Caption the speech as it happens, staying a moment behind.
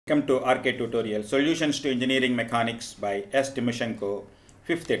Welcome to rktutorial Solutions to Engineering Mechanics by S. Timoshenko,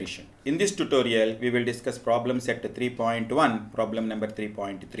 5th edition. In this tutorial, we will discuss problem set 3.1, problem number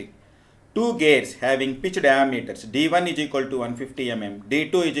 3.3. Two gears having pitch diameters d1 is equal to 150 mm,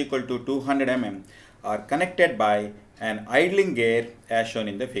 d2 is equal to 200 mm are connected by an idling gear as shown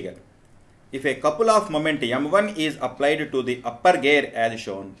in the figure. If a couple of moment m1 is applied to the upper gear as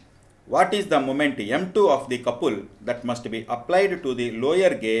shown, what is the moment m2 of the couple that must be applied to the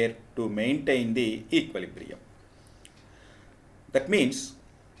lower gear to maintain the equilibrium? That means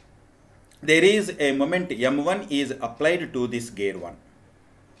there is a moment m1 is applied to this gear 1.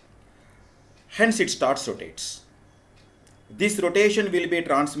 Hence it starts rotates. This rotation will be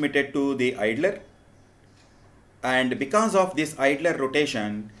transmitted to the idler, and because of this idler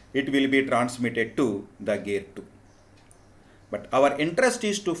rotation it will be transmitted to the gear 2. But our interest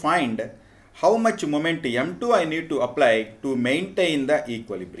is to find how much moment m2 I need to apply to maintain the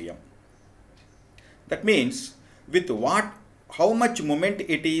equilibrium. That means with how much moment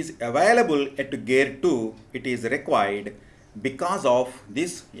it is available at gear 2 it is required because of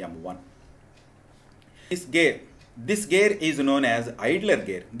this m1. This gear is known as idler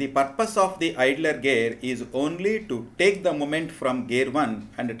gear. The purpose of the idler gear is only to take the moment from gear 1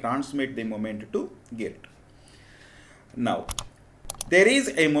 and transmit the moment to gear 2. Now, there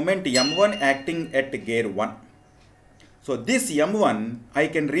is a moment m1 acting at gear 1. So, this m1 I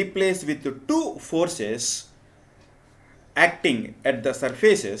can replace with two forces acting at the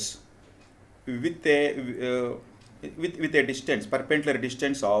surfaces with a distance, perpendicular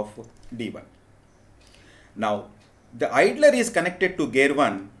distance of d1. Now, the idler is connected to gear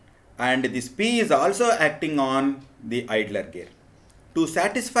 1 and this P is also acting on the idler gear. To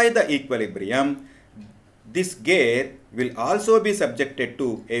satisfy the equilibrium, this gear will also be subjected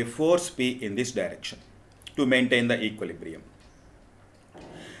to a force P in this direction to maintain the equilibrium.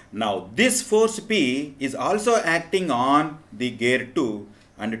 Now, this force P is also acting on the gear 2,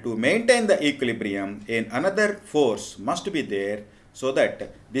 and to maintain the equilibrium, another force must be there so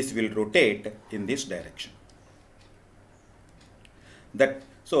that this will rotate in this direction.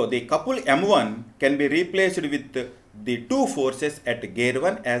 So, the couple M1 can be replaced with the two forces at gear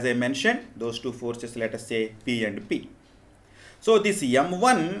 1 as I mentioned. Those two forces, let us say P and P. So, this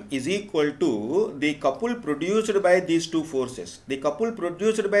M1 is equal to the couple produced by these two forces. The couple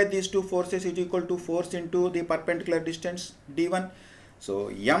produced by these two forces is equal to force into the perpendicular distance d1. So,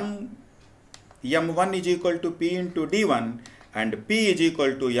 M1 is equal to P into d1 and P is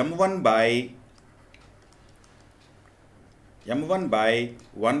equal to M1 by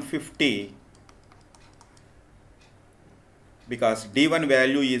 150, because d1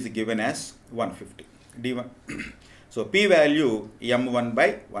 value is given as 150. d1 so P value m1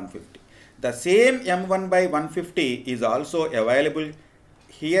 by 150. The same m1 by 150 is also available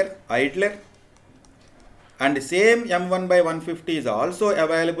here, idler, and same m1 by 150 is also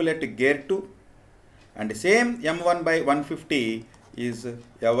available at gear 2, and same m1 by 150 is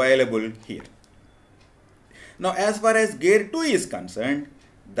available here. Now, as far as gear 2 is concerned,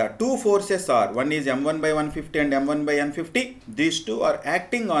 the two forces are, one is m1 by 150 and m1 by 150. These two are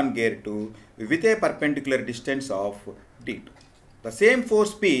acting on gear 2 with a perpendicular distance of d2. The same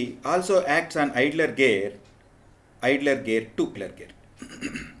force P also acts on idler gear 2.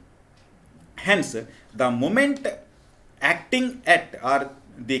 Hence, the moment acting at, or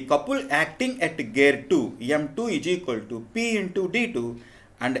the couple acting at gear 2, m2 is equal to P into d2,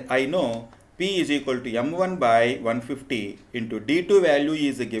 and I know P is equal to m1 by 150 into d2 value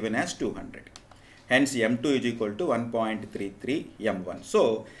is given as 200. Hence, m2 is equal to 1.33 m1.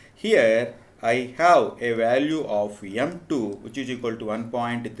 So, here I have a value of m2 which is equal to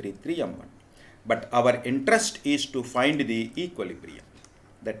 1.33 m1. But our interest is to find the equilibrium.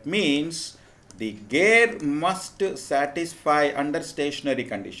 That means the gear must satisfy under stationary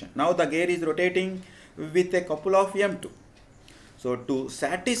condition. Now, the gear is rotating with a couple of m2. So, to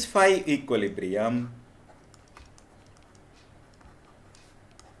satisfy equilibrium,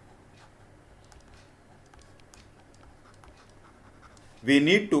 we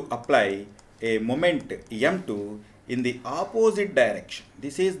need to apply a moment m2 in the opposite direction.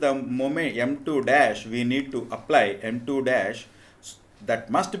 This is the moment m2 dash. We need to apply m2 dash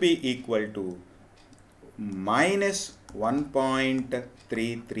that must be equal to minus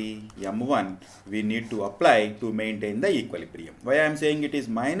 1.33 m1 we need to apply to maintain the equilibrium. Why I am saying it is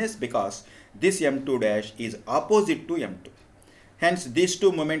minus? Because this m2 dash is opposite to m2. Hence, these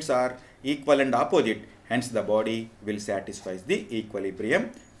two moments are equal and opposite. Hence, the body will satisfy the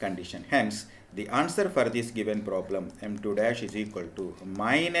equilibrium condition. Hence, the answer for this given problem m2 dash is equal to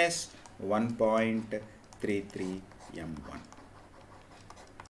minus 1.33 m1.